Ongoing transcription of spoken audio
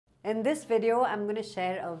In this video, I'm going to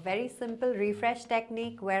share a very simple refresh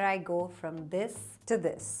technique where I go from this to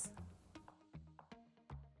this.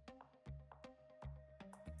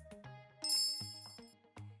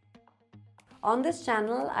 On this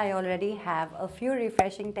channel, I already have a few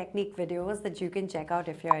refreshing technique videos that you can check out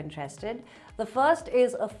if you're interested. The first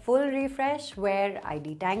is a full refresh where I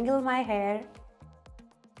detangle my hair.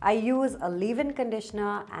 I use a leave-in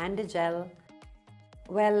conditioner and a gel.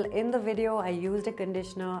 Well, in the video I used a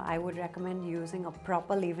conditioner. I would recommend using a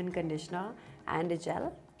proper leave-in conditioner and a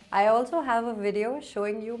gel. I also have a video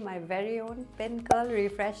showing you my very own pin curl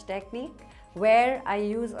refresh technique where I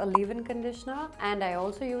use a leave-in conditioner and I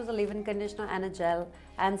also use a leave-in conditioner and a gel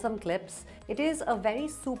and some clips. It is a very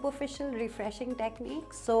superficial refreshing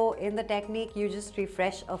technique. So in the technique you just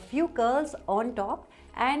refresh a few curls on top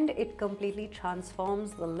and it completely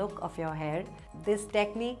transforms the look of your hair. This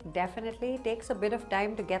technique definitely takes a bit of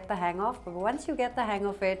time to get the hang of, but once you get the hang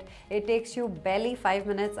of it, it takes you barely 5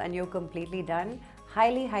 minutes and you're completely done.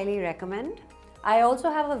 Highly recommend. I also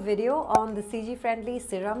have a video on the CG friendly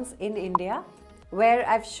serums in India where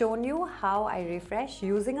I've shown you how I refresh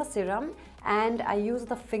using a serum and I use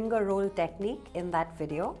the finger roll technique in that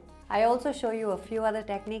video. I also show you a few other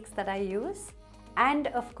techniques that I use, and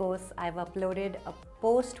of course I've uploaded a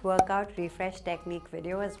post-workout refresh technique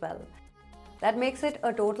video as well. That makes it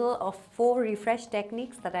a total of 4 refresh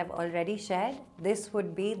techniques that I've already shared. This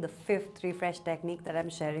would be the 5th refresh technique that I'm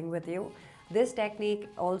sharing with you. This technique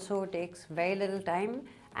also takes very little time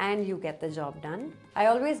and you get the job done. I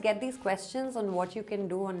always get these questions on what you can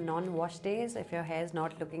do on non-wash days if your hair is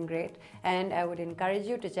not looking great, and I would encourage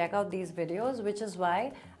you to check out these videos, which is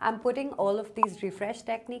why I'm putting all of these refresh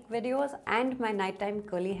technique videos and my nighttime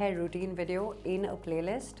curly hair routine video in a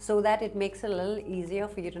playlist so that it makes it a little easier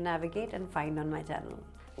for you to navigate and find on my channel.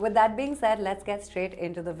 With that being said, let's get straight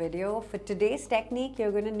into the video. For today's technique,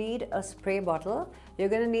 you're going to need a spray bottle, you're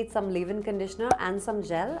going to need some leave-in conditioner and some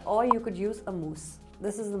gel, or you could use a mousse.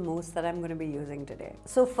 This is the mousse that I'm going to be using today.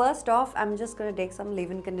 So first off, I'm just going to take some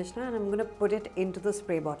leave-in conditioner and I'm going to put it into the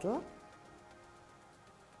spray bottle.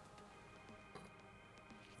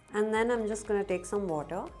 And then I'm just going to take some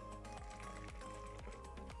water.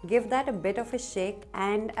 Give that a bit of a shake,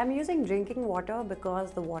 and I'm using drinking water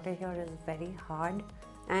because the water here is very hard.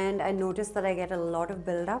 And I noticed that I get a lot of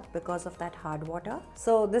buildup because of that hard water.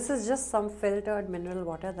 So this is just some filtered mineral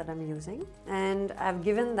water that I'm using. And I've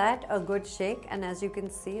given that a good shake, and as you can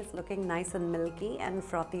see, it's looking nice and milky and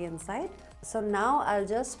frothy inside. So now I'll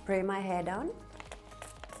just spray my hair down.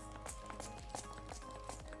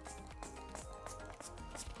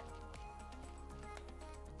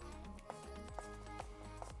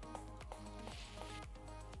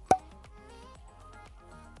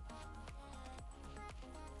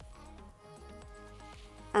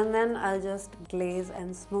 And then I'll just glaze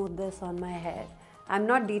and smooth this on my hair. I'm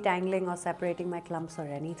not detangling or separating my clumps or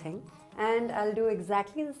anything. And I'll do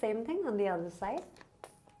exactly the same thing on the other side.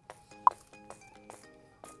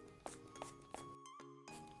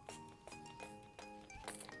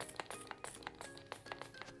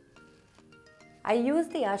 I use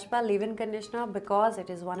the Ashpa leave-in conditioner because it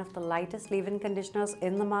is one of the lightest leave-in conditioners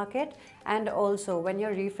in the market, and also when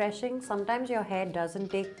you're refreshing, sometimes your hair doesn't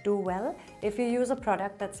take too well if you use a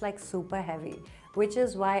product that's like super heavy, which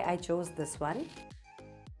is why I chose this one.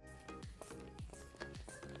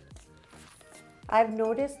 I've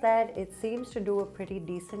noticed that it seems to do a pretty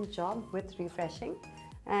decent job with refreshing,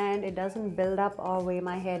 and it doesn't build up or weigh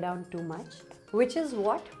my hair down too much, which is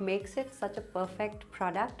what makes it such a perfect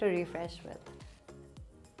product to refresh with.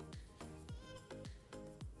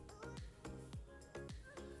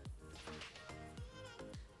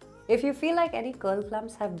 If you feel like any curl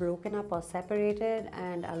clumps have broken up or separated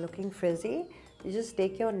and are looking frizzy, you just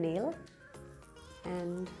take your nail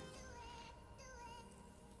and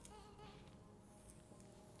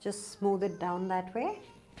just smooth it down that way.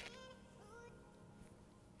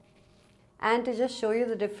 And to just show you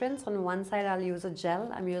the difference, on one side I'll use a gel,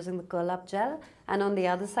 I'm using the curl up gel, and on the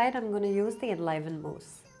other side I'm going to use the enliven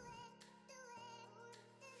mousse.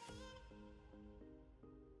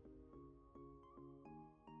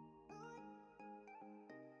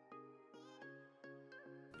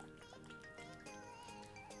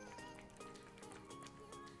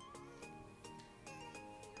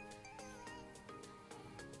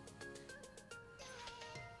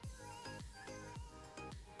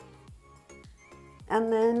 And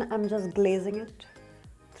then I'm just glazing it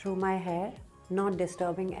through my hair, not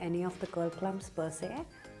disturbing any of the curl clumps per se.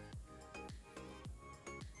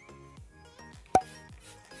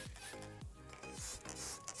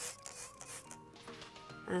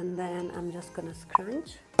 And then I'm just gonna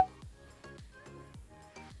scrunch.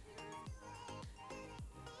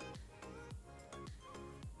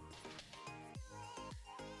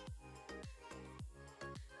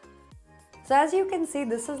 So as you can see,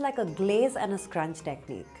 this is like a glaze and a scrunch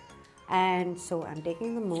technique. And so I'm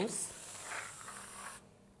taking the mousse.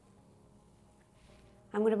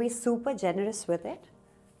 I'm going to be super generous with it.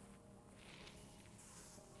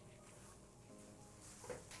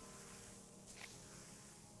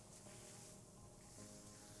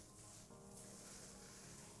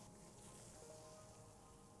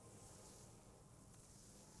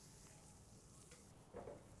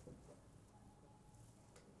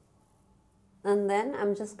 And then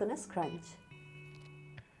I'm just going to scrunch.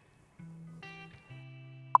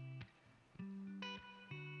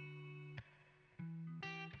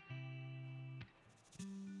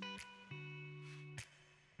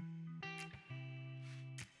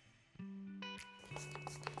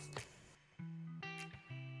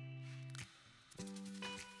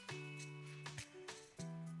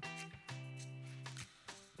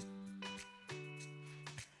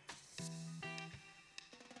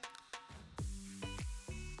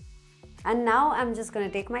 And now I'm just going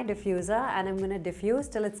to take my diffuser and I'm going to diffuse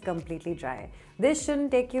till it's completely dry. This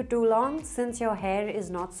shouldn't take you too long since your hair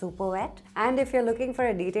is not super wet. And if you're looking for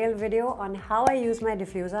a detailed video on how I use my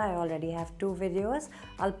diffuser, I already have 2 videos.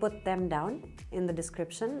 I'll put them down in the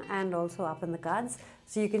description and also up in the cards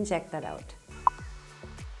so you can check that out.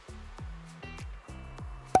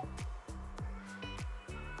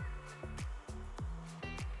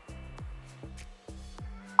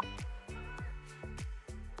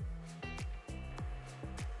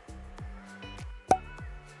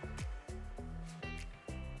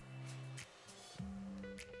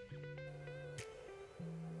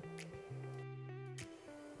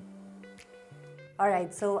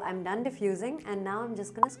 Alright, so I'm done diffusing and now I'm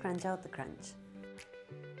just going to scrunch out the crunch.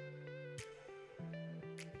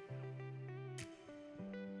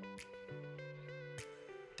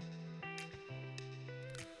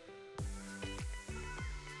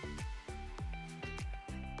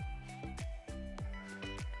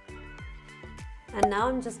 And now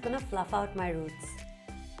I'm just going to fluff out my roots.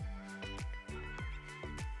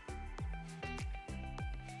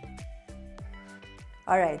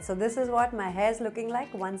 Alright, so this is what my hair is looking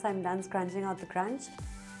like once I'm done scrunching out the crunch.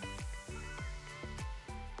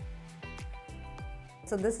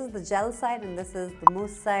 So this is the gel side and this is the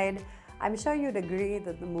mousse side. I'm sure you'd agree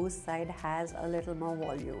that the mousse side has a little more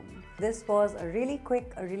volume. This was a really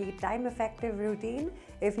quick, a really time-effective routine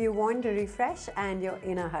if you want to refresh and you're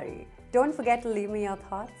in a hurry. Don't forget to leave me your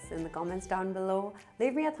thoughts in the comments down below.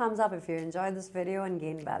 Leave me a thumbs up if you enjoyed this video and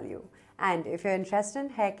gained value. And if you're interested in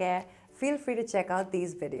hair care, feel free to check out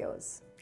these videos.